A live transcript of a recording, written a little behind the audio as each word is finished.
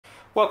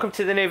Welcome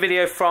to the new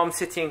video from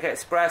City Ink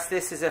Express.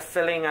 This is a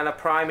filling and a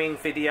priming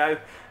video.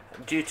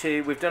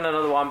 We've done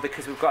another one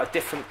because we've got a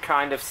different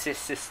kind of ciss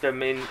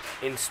system in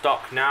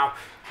stock now,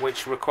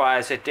 which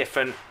requires a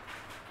different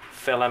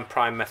fill and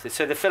prime method.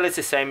 So the fill is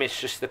the same,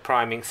 it's just the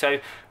priming. So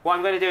what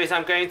I'm going to do is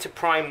I'm going to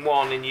prime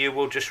one, and you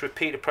will just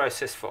repeat the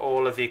process for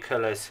all of your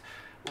colours.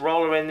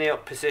 Roller in the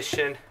up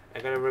position.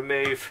 I'm going to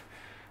remove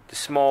the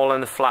small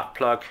and the flat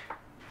plug.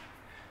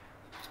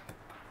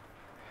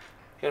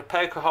 I'm going to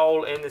poke a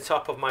hole in the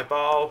top of my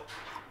bowl,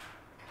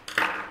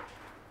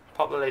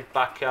 pop the lid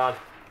back on.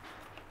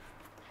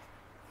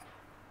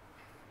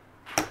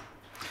 You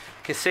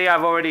can see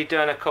I've already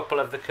done a couple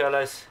of the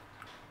colours.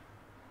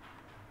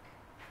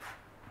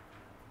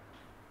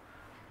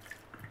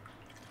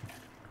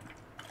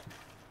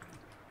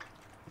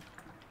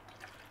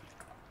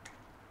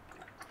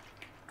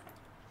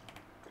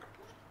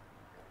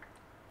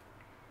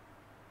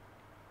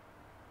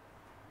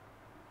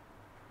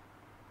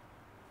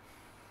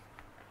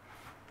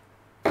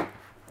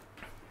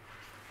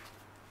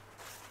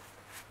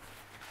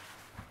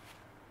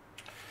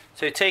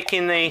 So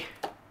taking the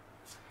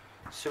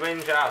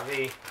syringe out of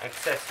the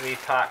accessory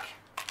pack,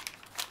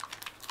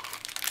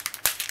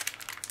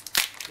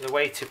 the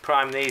way to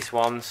prime these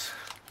ones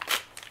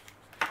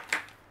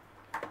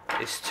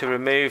is to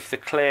remove the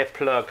clear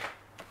plug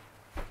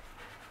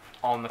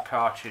on the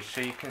cartridge. So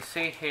you can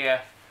see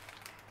here,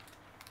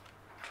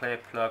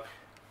 clear plug.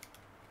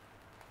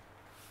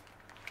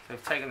 So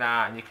I've taken that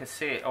out and you can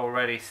see it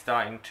already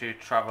starting to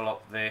travel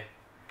up the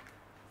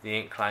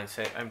ink line.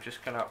 So I'm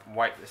just going to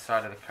wipe the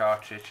side of the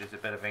cartridge. There's a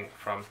bit of ink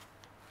from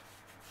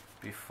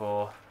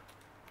before.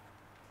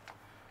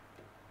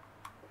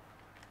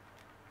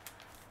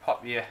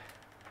 Pop your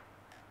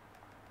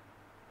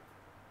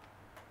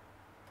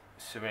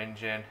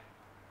syringe in.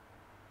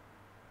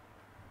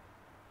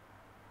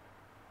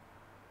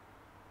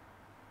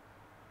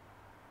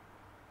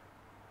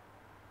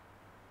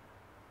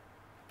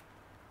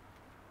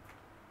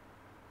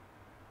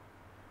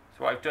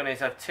 So what I've done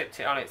is I've tipped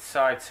it on its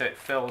side so it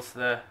fills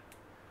the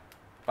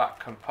back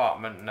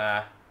compartment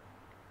there.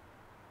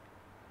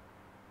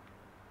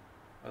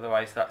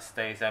 Otherwise that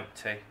stays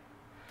empty.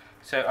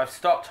 So I've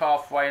stopped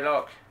halfway,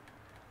 look.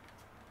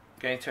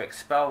 Going to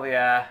expel the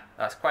air.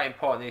 That's quite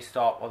important that you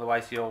stop,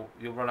 otherwise you'll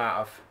run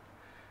out of,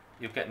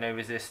 you'll get no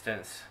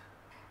resistance.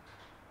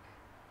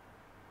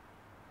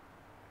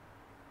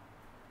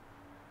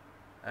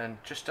 And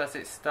just as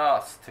it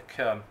starts to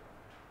come,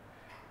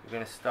 you're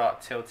going to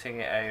start tilting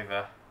it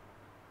over.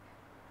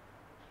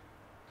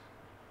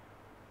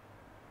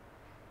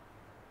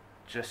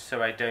 Just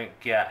so I don't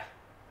get...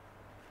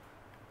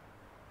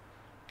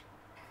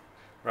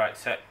 Right,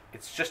 so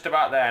it's just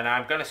about there. Now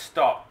I'm going to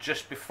stop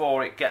just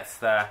before it gets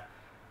there.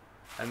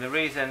 And the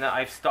reason that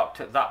I've stopped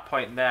at that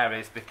point there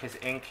is because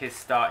ink is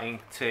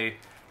starting to...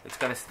 It's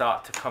going to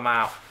start to come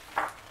out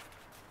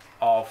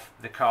of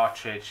the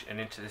cartridge and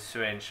into the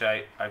syringe.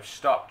 So I've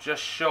stopped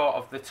just short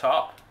of the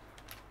top.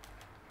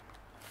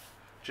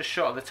 Just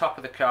short of the top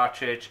of the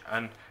cartridge,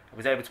 and I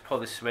was able to pull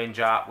the syringe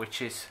out, which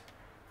is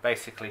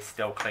basically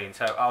still clean.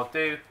 So I'll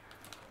do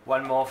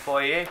one more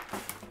for you.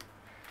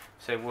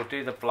 So we'll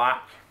do the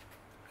black.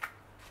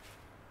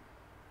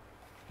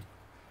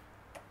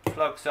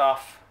 Plugs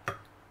off.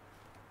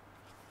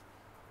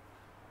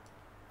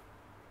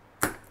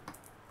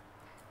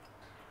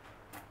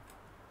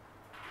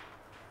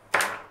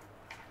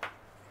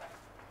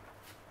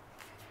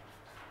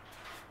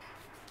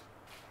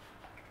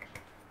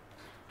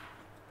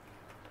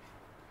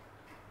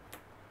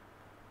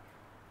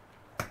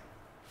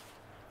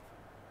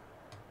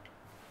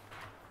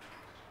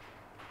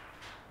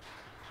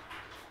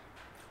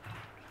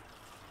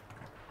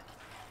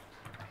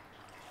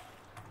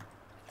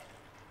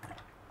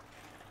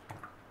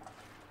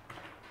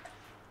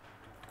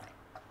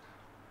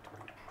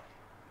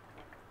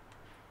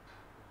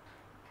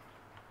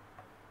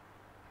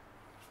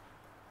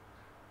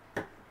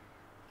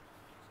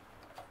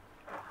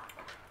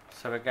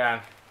 So again,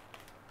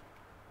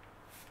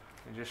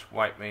 you just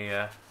wipe me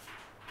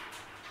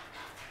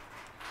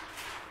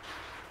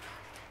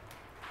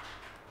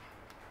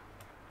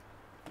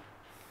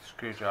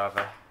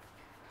screwdriver.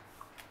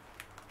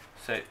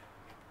 So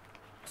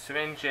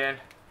syringe in.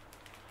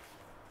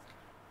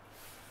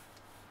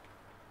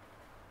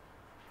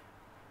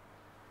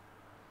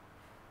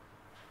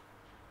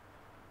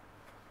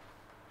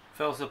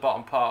 Fills the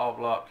bottom part up,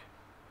 look.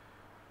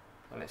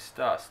 When it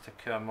starts to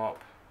come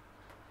up.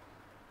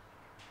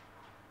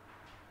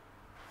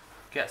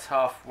 Gets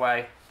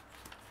halfway,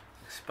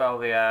 expel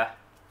the air,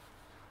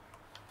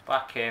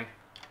 back in,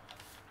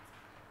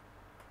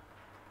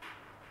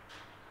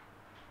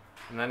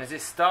 and then as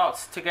it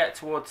starts to get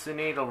towards the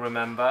needle,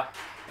 remember,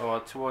 or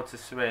towards the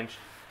syringe,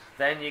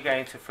 then you're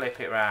going to flip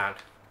it round.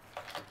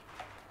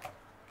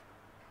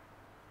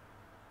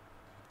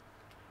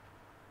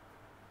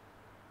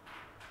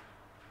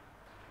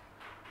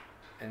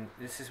 And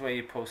this is where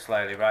you pull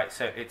slowly, right?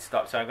 So it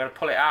stops. So I'm going to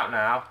pull it out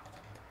now.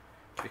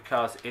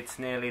 because it's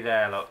nearly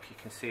there. Look, you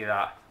can see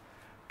that.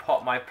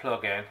 Pop my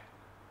plug in,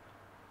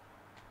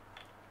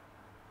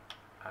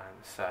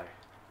 And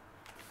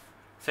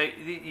so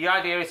the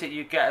idea is that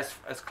you get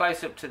as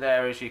close up to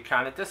there as you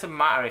can. It doesn't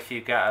matter if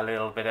you get a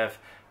little bit of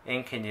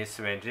ink in your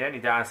syringe. The only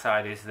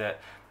downside is that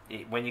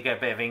when you get a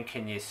bit of ink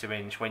in your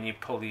syringe, when you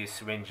pull your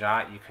syringe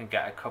out, you can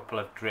get a couple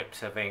of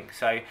drips of ink.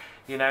 So,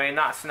 you know, in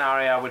that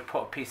scenario, I would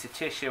put a piece of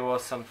tissue or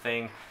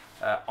something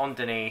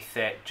underneath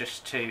it,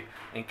 just to,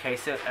 in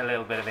case a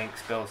little bit of ink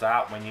spills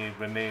out when you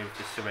remove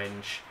the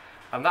syringe.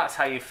 And that's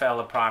how you fill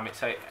the primer.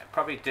 So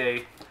probably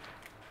do,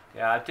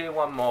 yeah, I'll do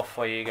one more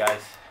for you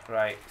guys.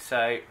 Right,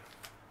 so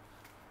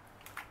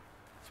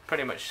it's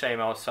pretty much same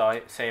old,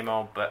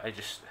 but I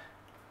just,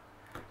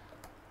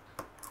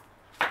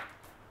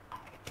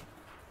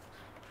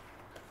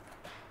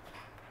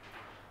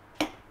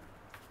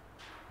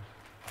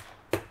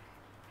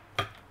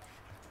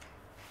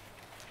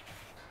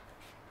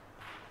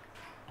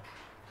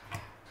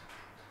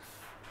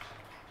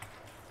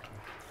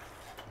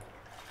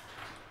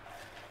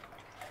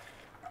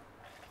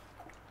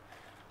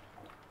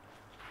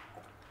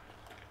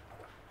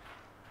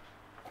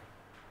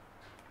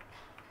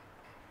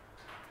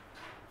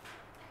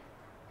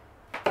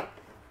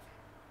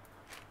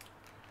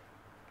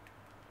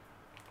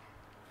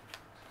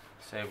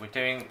 so we're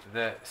doing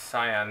the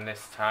cyan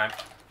this time.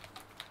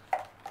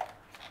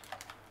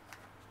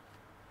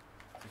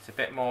 It's a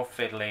bit more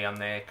fiddly on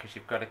there because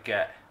you've got to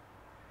get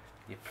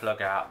your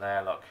plug out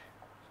there, look.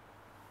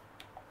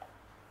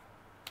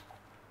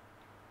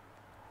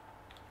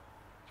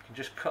 You can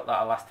just cut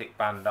that elastic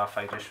band off.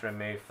 I just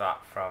removed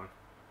that from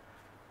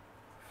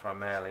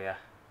earlier.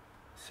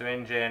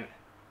 Syringe in.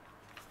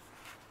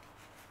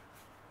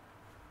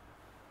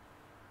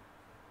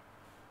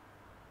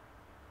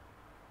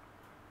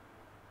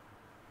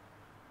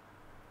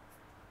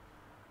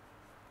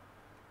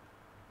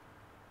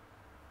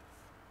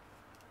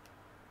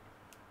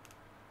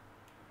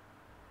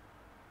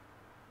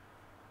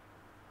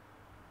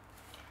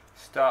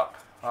 Stop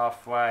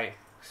halfway,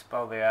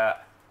 expel the air,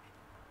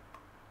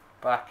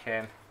 back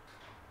in.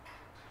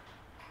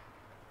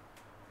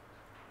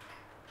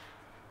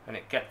 When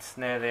it gets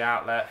near the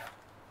outlet,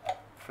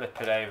 flip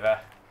it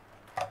over.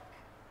 You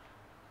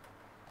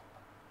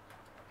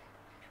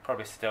can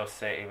probably still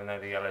see it even though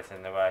the yellow's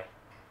in the way.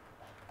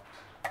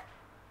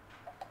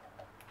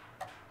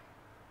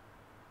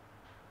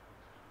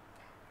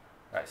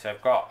 Right, so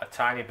I've got a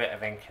tiny bit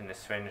of ink in the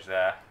syringe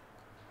there.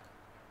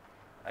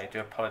 I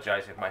do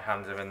apologise if my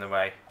hands are in the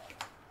way.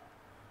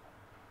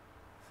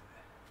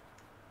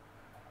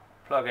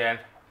 Plug in,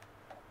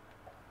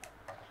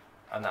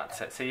 and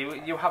that's it. So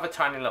you have a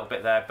tiny little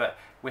bit there, but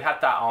we had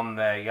that on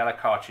the yellow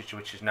cartridge,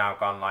 which is now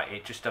gone. Like,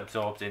 it just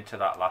absorbs into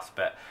that last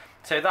bit.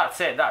 So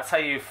that's it. That's how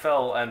you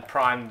fill and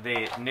prime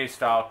the new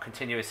style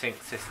continuous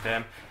ink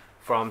system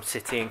from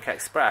City Ink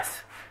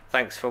Express.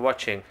 Thanks for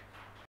watching.